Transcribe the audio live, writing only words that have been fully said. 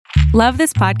Love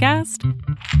this podcast?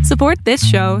 Support this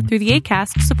show through the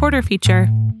Acast supporter feature.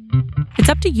 It's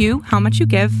up to you how much you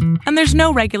give, and there's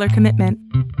no regular commitment.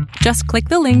 Just click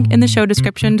the link in the show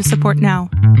description to support now.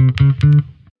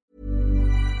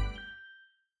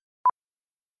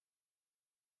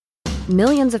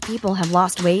 Millions of people have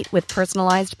lost weight with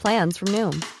personalized plans from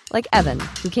Noom. Like Evan,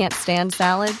 who can't stand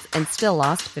salads and still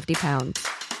lost 50 pounds.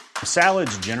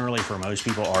 Salads generally for most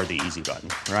people are the easy button,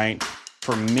 right?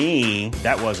 For me,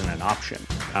 that wasn't an option.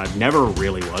 I never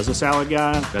really was a salad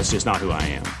guy. That's just not who I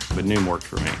am. But Noom worked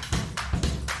for me.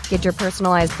 Get your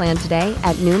personalized plan today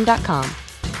at Noom.com.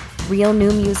 Real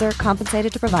Noom user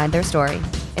compensated to provide their story.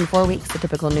 In 4 weeks, the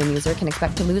typical Noom user can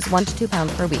expect to lose 1 to 2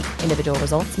 pounds per week. Individual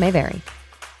results may vary.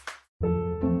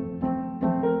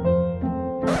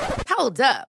 Hold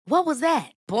up. What was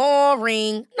that?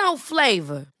 Boring. No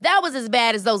flavor. That was as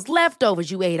bad as those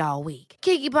leftovers you ate all week.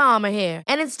 Keke Palmer here.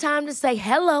 And it's time to say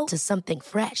hello to something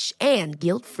fresh and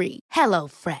guilt-free. Hello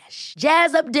Fresh.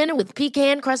 Jazz up dinner with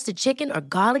pecan-crusted chicken or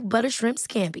garlic butter shrimp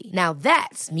scampi. Now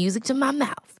that's music to my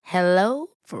mouth. Hello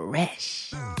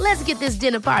Fresh. Let's get this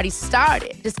dinner party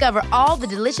started. Discover all the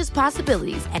delicious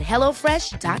possibilities at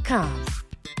hellofresh.com.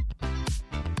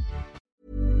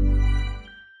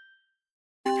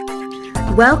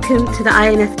 Welcome to the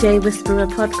INFJ Whisperer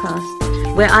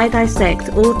podcast, where I dissect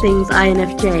all things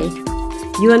INFJ.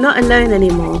 You are not alone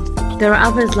anymore. There are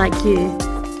others like you.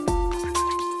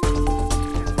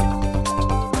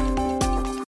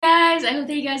 Guys, I hope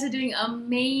that you guys are doing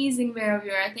amazing wherever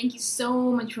you are. Thank you so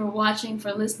much for watching,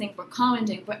 for listening, for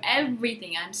commenting, for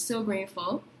everything. I'm so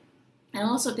grateful. And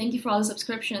also, thank you for all the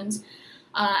subscriptions.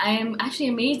 I am actually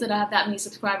amazed that I have that many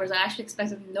subscribers. I actually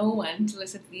expected no one to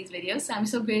listen to these videos, so I'm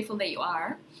so grateful that you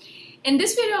are. In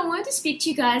this video, I wanted to speak to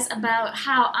you guys about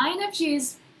how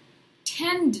INFJs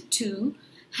tend to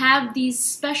have these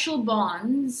special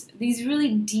bonds, these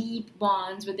really deep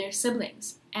bonds with their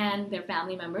siblings and their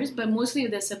family members, but mostly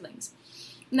with their siblings.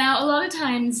 Now, a lot of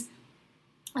times,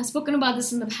 I've spoken about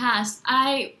this in the past,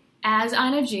 as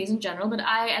INFJs in general, but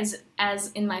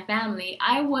as in my family,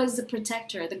 I was the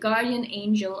protector, the guardian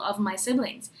angel of my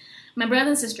siblings. My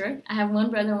brother and sister, I have one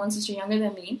brother and one sister younger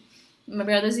than me. My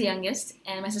brother's the youngest,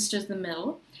 and my sister's the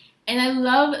middle. And I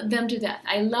love them to death.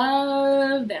 I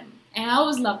love them. And I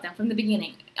always loved them from the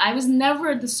beginning. I was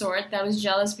never the sort that was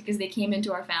jealous because they came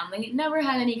into our family. Never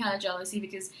had any kind of jealousy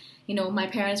because, my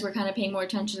parents were kind of paying more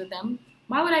attention to them.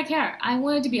 Why would I care? I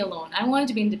wanted to be alone. I wanted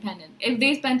to be independent. If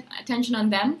they spent attention on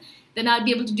them, then I'd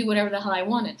be able to do whatever the hell I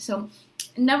wanted. So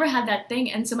I never had that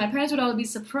thing. And so my parents would always be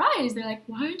surprised. They're like,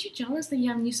 why aren't you jealous that you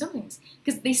have new siblings?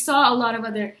 Because they saw a lot of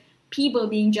other people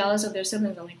being jealous of their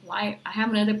siblings. I'm like, why? I have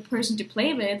another person to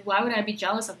play with. Why would I be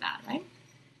jealous of that, right?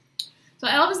 So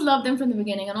I always loved them from the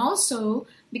beginning. And also,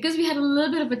 because we had a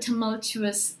little bit of a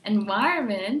tumultuous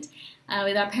environment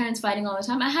with our parents fighting all the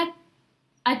time,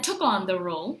 I took on the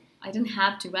role. I didn't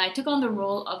have to, but I took on the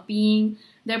role of being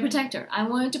their protector. I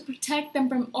wanted to protect them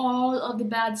from all of the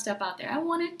bad stuff out there. I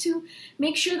wanted to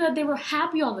make sure that they were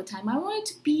happy all the time. I wanted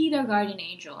to be their guardian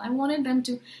angel. I wanted them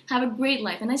to have a great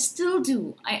life, and I still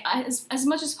do. As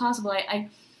much as possible.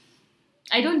 I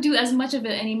don't do as much of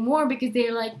it anymore because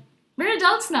they're like, we're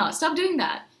adults now. Stop doing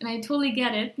that. And I totally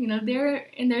get it. They're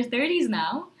in their 30s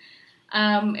now.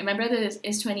 And my brother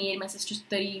is 28, my sister's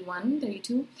 31,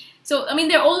 32. So,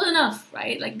 they're old enough,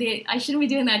 right? Like, I shouldn't be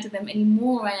doing that to them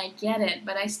anymore, and I get it.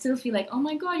 But I still feel like, oh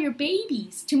my God, you're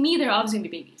babies. To me, they're obviously going to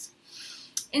be babies.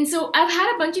 And so I've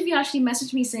had a bunch of you actually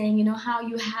message me saying, how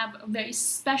you have a very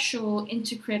special,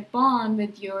 intricate bond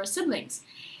with your siblings.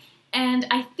 And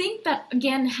I think that,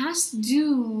 again, has to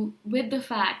do with the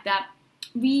fact that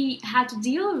we had to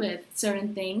deal with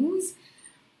certain things.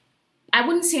 I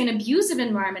wouldn't say an abusive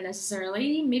environment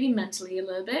necessarily, maybe mentally a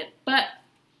little bit, but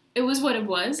it was what it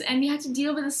was, and we had to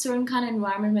deal with a certain kind of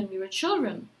environment when we were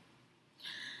children.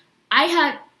 As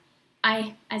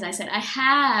I said, I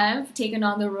have taken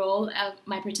on the role of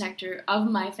my protector, of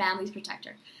my family's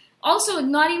protector. Also,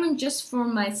 not even just for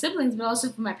my siblings, but also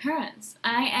for my parents.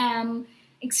 I am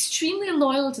extremely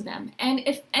loyal to them, and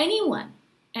if anyone,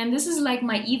 and this is like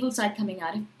my evil side coming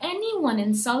out, if anyone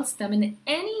insults them in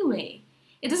any way,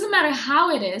 it doesn't matter how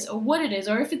it is or what it is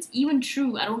or if it's even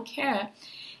true, I don't care.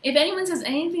 If anyone says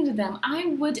anything to them, I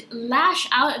would lash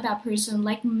out at that person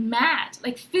like mad,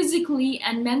 like physically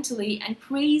and mentally and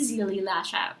crazily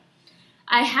lash out.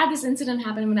 I had this incident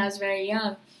happen when I was very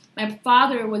young. My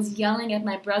father was yelling at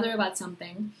my brother about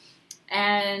something,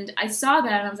 and I saw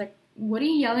that and I was like, what are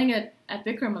you yelling at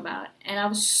Vikram about? And I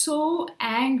was so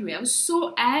angry. I was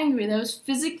so angry that I was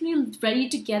physically ready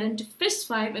to get into fist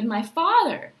fight with my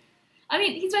father. I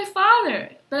mean, he's my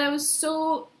father, but I was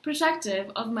so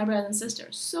protective of my brother and sister.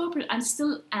 I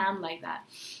still am like that.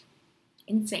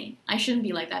 Insane. I shouldn't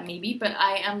be like that maybe, but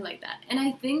I am like that. And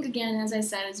I think, again, as I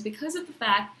said, it's because of the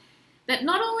fact that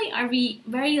not only are we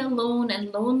very alone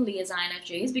and lonely as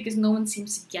INFJs, because no one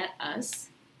seems to get us.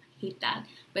 I hate that,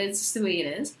 but it's just the way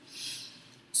it is.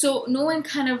 So no one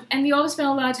and we always spend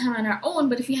a lot of time on our own,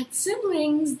 but if you had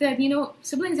siblings, then,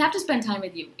 siblings have to spend time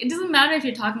with you. It doesn't matter if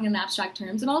you're talking in abstract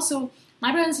terms. And also,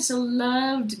 my brother and sister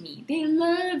loved me. They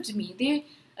loved me. They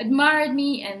admired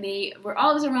me, and they were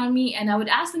always around me, and I would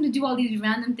ask them to do all these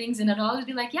random things, and I'd always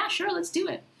be like, yeah, sure, let's do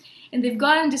it. And they've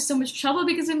gotten into so much trouble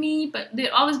because of me, but they'd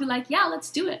always be like, yeah, let's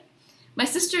do it. My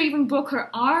sister even broke her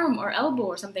arm or elbow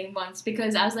or something once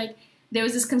because I was like, there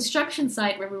was this construction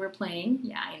site where we were playing.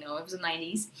 Yeah, I know, it was the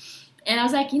 90s. And I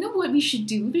was like, you know what we should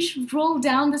do? We should roll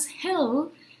down this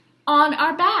hill on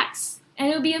our backs. And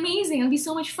it would be amazing. It would be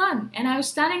so much fun. And I was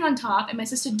standing on top, and my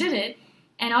sister did it.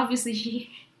 And obviously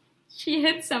she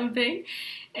hit something.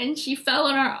 And she fell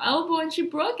on her elbow, and she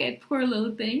broke it. Poor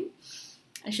little thing.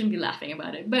 I shouldn't be laughing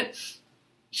about it. But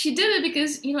she did it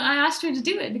because, I asked her to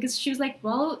do it. Because she was like,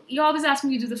 well, you always ask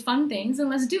me to do the fun things, and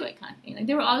let's do it, kind of thing. Like,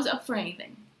 they were always up for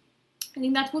anything. I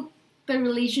think that's what the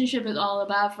relationship is all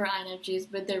about for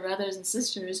INFJs with their brothers and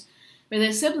sisters, with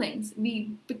their siblings.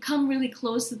 We become really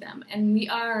close to them, and we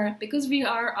are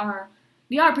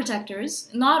protectors,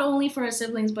 not only for our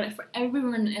siblings, but for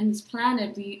everyone on this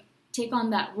planet. We take on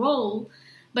that role,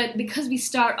 but because we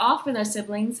start off with our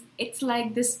siblings, it's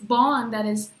like this bond that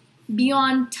is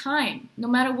beyond time, no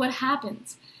matter what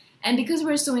happens. And because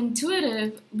we're so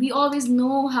intuitive, we always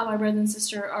know how our brother and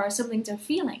sister or our siblings are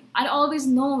feeling. I'd always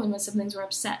know when my siblings were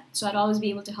upset, so I'd always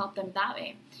be able to help them that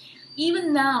way.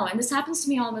 Even now, and this happens to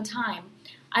me all the time,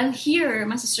 I'll hear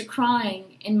my sister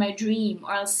crying in my dream,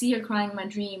 or I'll see her crying in my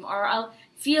dream, or I'll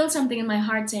feel something in my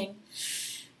heart saying,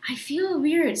 I feel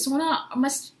weird, someone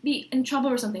must be in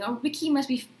trouble or something, or Vicky must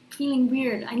be feeling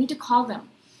weird, I need to call them.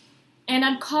 And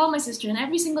I'd call my sister, and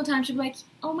every single time she'd be like,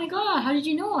 oh my God, how did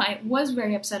you know I was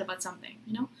very upset about something,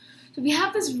 So we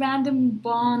have this random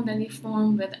bond that we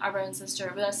form with our brother and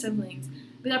sister, with our siblings,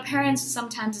 with our parents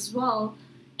sometimes as well,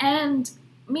 and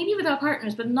maybe with our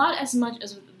partners, but not as much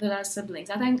as with our siblings.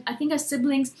 I think our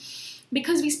siblings,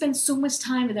 because we spend so much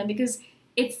time with them, because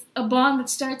it's a bond that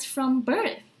starts from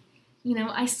birth.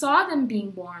 I saw them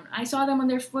being born. I saw them on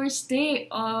their first day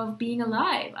of being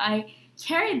alive. I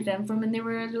carried them from when they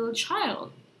were a little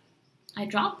child. I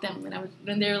dropped them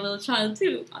when they were a little child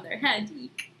too, on their head.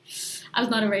 Eek. I was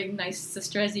not a very nice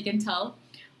sister, as you can tell.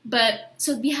 But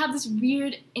so we have this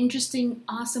weird, interesting,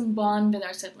 awesome bond with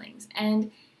our siblings.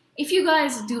 And if you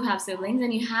guys do have siblings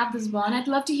and you have this bond, I'd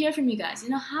love to hear from you guys.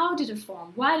 How did it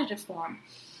form? Why did it form?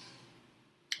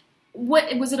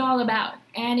 What was it all about?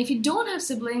 And if you don't have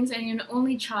siblings and you're an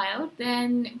only child,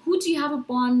 then who do you have a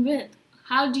bond with?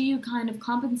 How do you kind of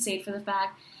compensate for the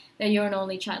fact that you're an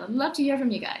only child? I'd love to hear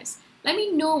from you guys. Let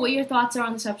me know what your thoughts are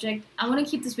on the subject. I want to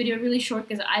keep this video really short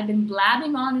because I've been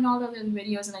blabbing on in all the other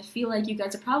videos, and I feel like you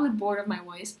guys are probably bored of my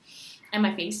voice and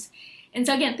my face. And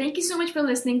so again, thank you so much for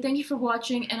listening. Thank you for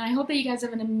watching, and I hope that you guys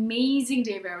have an amazing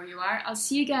day wherever you are. I'll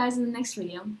see you guys in the next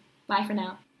video. Bye for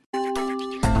now.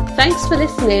 Thanks for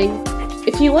listening.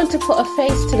 If you want to put a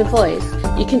face to the voice,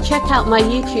 you can check out my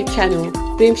YouTube channel,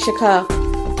 Boom Shakar.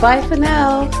 Bye for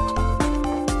now.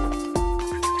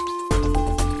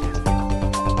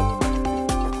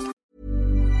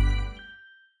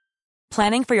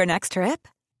 Planning for your next trip?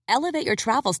 Elevate your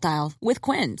travel style with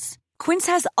Quince. Quince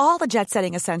has all the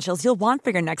jet-setting essentials you'll want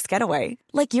for your next getaway,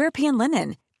 like European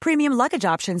linen, premium luggage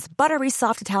options, buttery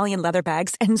soft Italian leather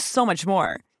bags, and so much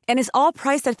more. And is all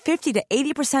priced at 50 to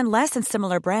 80% less than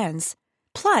similar brands.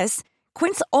 Plus,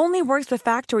 Quince only works with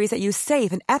factories that use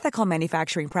safe and ethical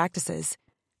manufacturing practices.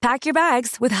 Pack your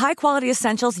bags with high-quality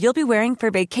essentials you'll be wearing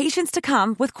for vacations to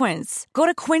come with Quince. Go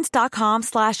to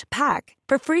quince.com/pack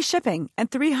for free shipping and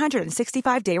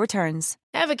 365-day returns.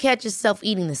 Ever catch yourself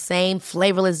eating the same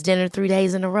flavorless dinner 3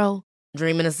 days in a row?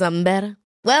 Dreaming of something better?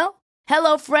 Well,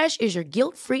 HelloFresh is your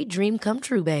guilt-free dream come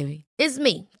true, baby. It's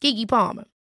me, Keke Palmer.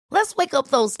 Let's wake up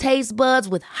those taste buds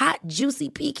with hot, juicy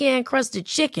pecan-crusted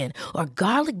chicken or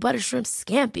garlic butter shrimp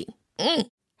scampi.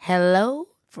 Hello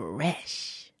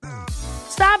Fresh.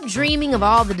 Stop dreaming of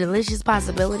all the delicious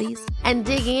possibilities and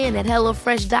dig in at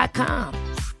HelloFresh.com.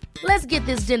 Let's get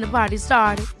this dinner party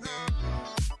started.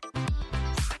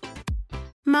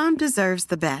 Mom deserves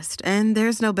the best, and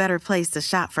there's no better place to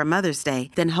shop for Mother's Day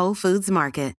than Whole Foods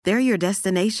Market. They're your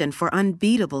destination for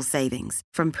unbeatable savings,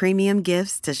 from premium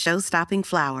gifts to show-stopping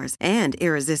flowers and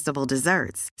irresistible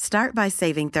desserts. Start by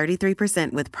saving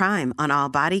 33% with Prime on all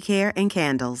body care and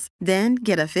candles. Then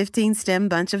get a 15-stem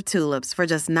bunch of tulips for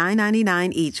just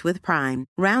 $9.99 each with Prime.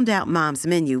 Round out Mom's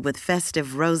menu with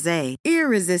festive rosé,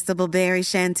 irresistible berry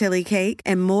chantilly cake,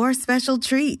 and more special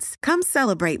treats. Come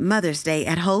celebrate Mother's Day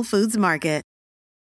at Whole Foods Market.